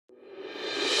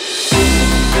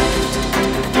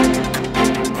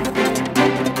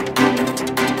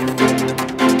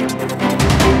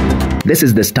This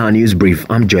is the Star News Brief.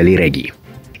 I'm Joeli Regi.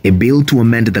 A bill to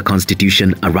amend the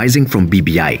constitution arising from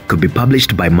BBI could be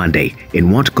published by Monday in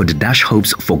what could dash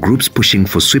hopes for groups pushing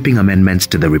for sweeping amendments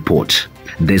to the report.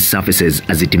 This surfaces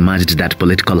as it emerged that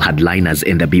political hardliners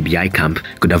in the BBI camp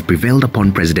could have prevailed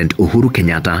upon President Uhuru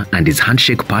Kenyatta and his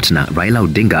handshake partner Raila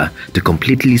Odinga to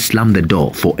completely slam the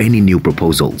door for any new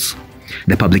proposals.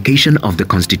 The publication of the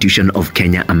Constitution of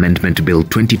Kenya Amendment Bill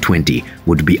 2020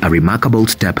 would be a remarkable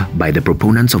step by the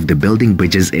proponents of the Building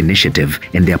Bridges initiative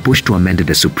in their push to amend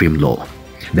the Supreme Law.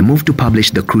 The move to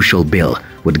publish the crucial bill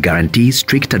would guarantee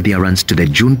strict adherence to the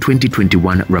June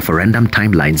 2021 referendum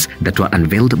timelines that were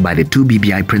unveiled by the two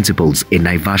BBI principals in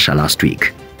Naivasha last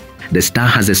week. The Star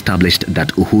has established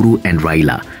that Uhuru and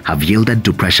Raila have yielded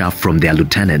to pressure from their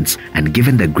lieutenants and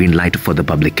given the green light for the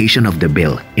publication of the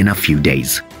bill in a few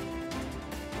days.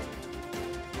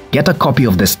 Get a copy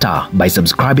of The Star by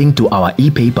subscribing to our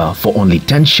e-paper for only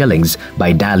 10 shillings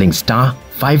by dialing star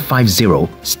 550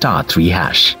 star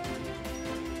 3#.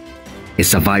 A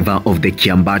survivor of the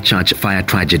Kiambaa Church fire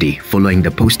tragedy following the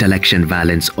post-election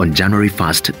violence on January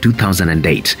 1,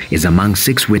 2008 is among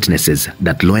 6 witnesses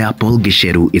that lawyer Paul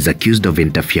Gisheru is accused of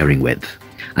interfering with.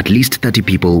 At least 30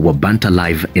 people were burnt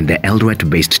alive in the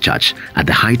Eldoret-based church at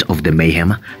the height of the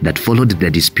mayhem that followed the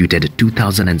disputed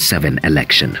 2007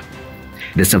 election.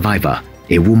 The survivor,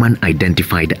 a woman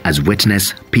identified as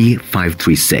witness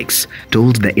P536,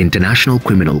 told the International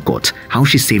Criminal Court how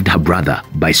she saved her brother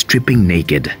by stripping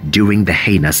naked during the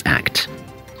heinous act.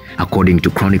 According to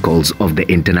chronicles of the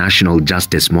International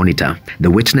Justice Monitor, the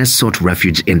witness sought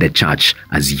refuge in the church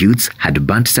as youths had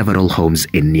burnt several homes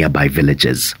in nearby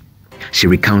villages. She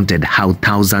recounted how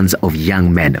thousands of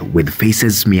young men with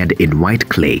faces smeared in white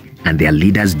clay and their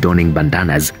leaders donning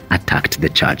bandanas attacked the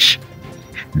church.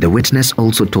 The witness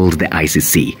also told the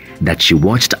ICC that she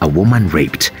watched a woman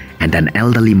raped and an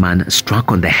elderly man struck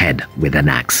on the head with an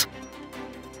axe.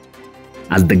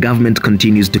 As the government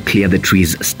continues to clear the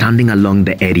trees standing along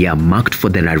the area marked for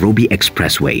the Nairobi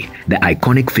Expressway, the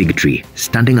iconic fig tree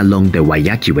standing along the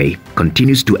Waiyaki Way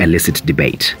continues to elicit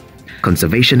debate.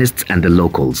 Conservationists and the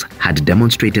locals had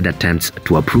demonstrated attempts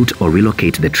to uproot or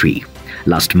relocate the tree.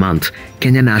 Last month,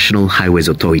 Kenya National Highways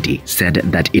Authority said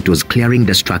that it was clearing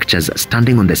the structures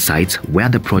standing on the sites where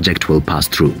the project will pass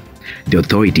through. The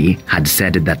authority had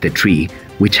said that the tree,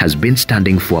 which has been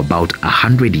standing for about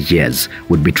 100 years,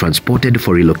 would be transported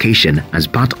for relocation as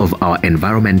part of our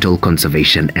environmental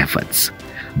conservation efforts.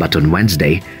 But on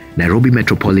Wednesday, Nairobi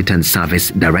Metropolitan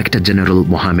Service Director General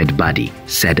Mohamed Badi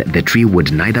said the tree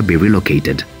would neither be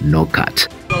relocated nor cut.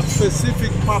 The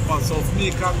specific purpose of me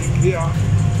coming here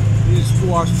is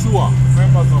to assure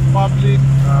members of public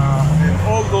and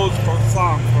all those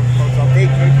concerned from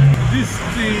conservation, this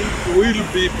tree will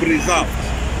be preserved.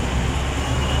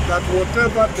 That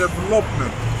whatever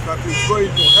development that is going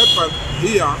to happen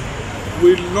here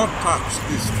will not touch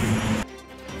this tree.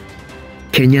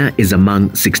 Kenya is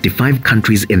among 65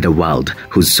 countries in the world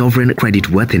whose sovereign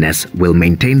creditworthiness will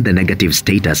maintain the negative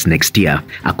status next year,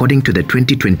 according to the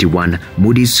 2021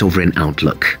 Moody's Sovereign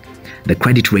Outlook. The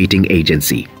credit rating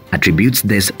agency attributes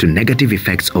this to negative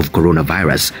effects of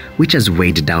coronavirus, which has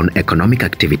weighed down economic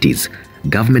activities,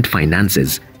 government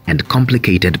finances, and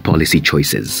complicated policy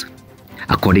choices.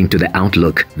 According to the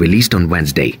Outlook released on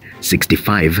Wednesday,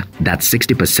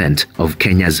 60% of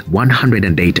Kenya's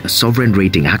 108 sovereign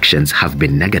rating actions have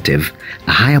been negative,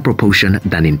 a higher proportion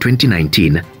than in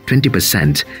 2019,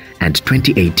 20%, and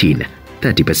 2018,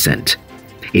 30%.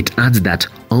 It adds that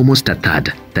almost a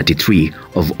third, 33,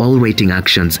 of all rating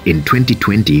actions in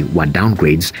 2020 were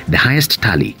downgrades, the highest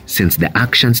tally since the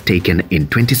actions taken in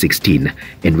 2016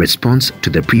 in response to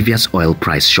the previous oil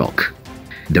price shock.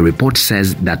 The report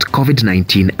says that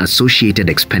COVID-19 associated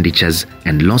expenditures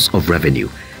and loss of revenue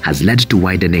has led to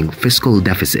widening fiscal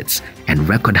deficits and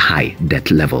record high debt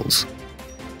levels.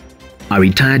 A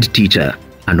retired teacher,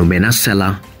 an omena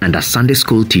seller, and a Sunday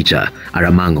school teacher are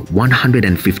among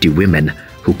 150 women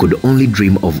who could only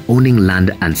dream of owning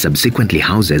land and subsequently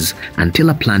houses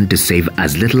until a plan to save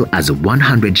as little as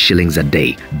 100 shillings a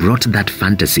day brought that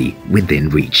fantasy within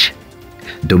reach.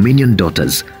 Dominion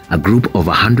Daughters, a group of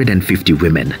 150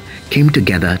 women, came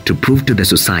together to prove to the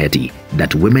society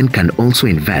that women can also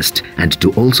invest and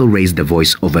to also raise the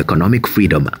voice of economic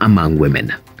freedom among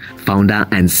women. Founder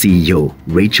and CEO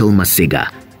Rachel Masiga,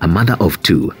 a mother of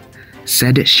 2,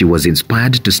 said she was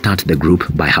inspired to start the group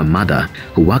by her mother,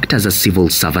 who worked as a civil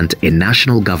servant in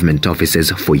national government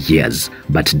offices for years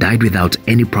but died without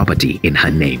any property in her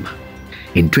name.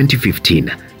 In 2015,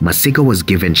 Masiga was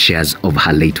given shares of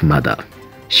her late mother.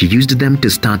 She used them to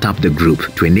start up the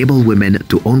group to enable women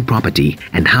to own property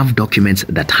and have documents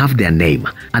that have their name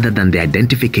other than the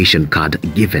identification card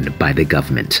given by the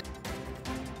government.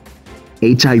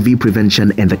 HIV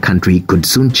prevention in the country could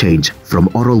soon change from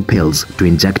oral pills to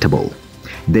injectable.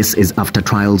 This is after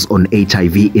trials on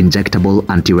HIV injectable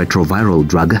antiretroviral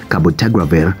drug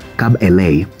cabotegravir,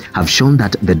 CAB-LA, have shown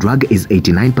that the drug is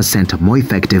 89% more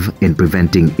effective in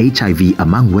preventing HIV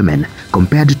among women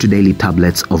compared to daily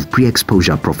tablets of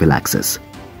pre-exposure prophylaxis.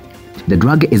 The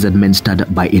drug is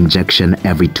administered by injection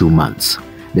every 2 months.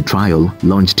 The trial,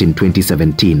 launched in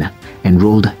 2017,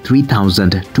 enrolled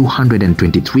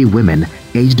 3,223 women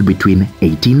aged between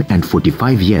 18 and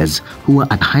 45 years who were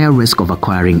at higher risk of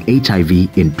acquiring HIV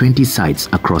in 20 sites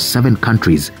across 7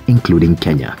 countries, including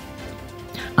Kenya.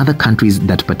 Other countries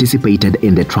that participated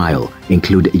in the trial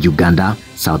include Uganda,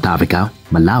 South Africa,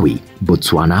 Malawi,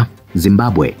 Botswana,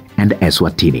 Zimbabwe, and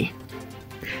Eswatini.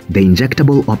 The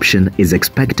injectable option is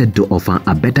expected to offer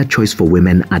a better choice for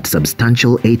women at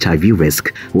substantial HIV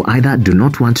risk who either do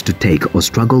not want to take or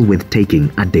struggle with taking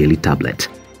a daily tablet.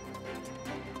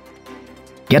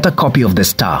 Get a copy of The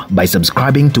Star by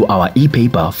subscribing to our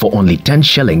e-paper for only 10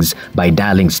 shillings by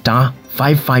dialing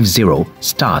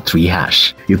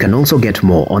 *550*3#. You can also get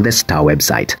more on the Star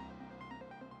website.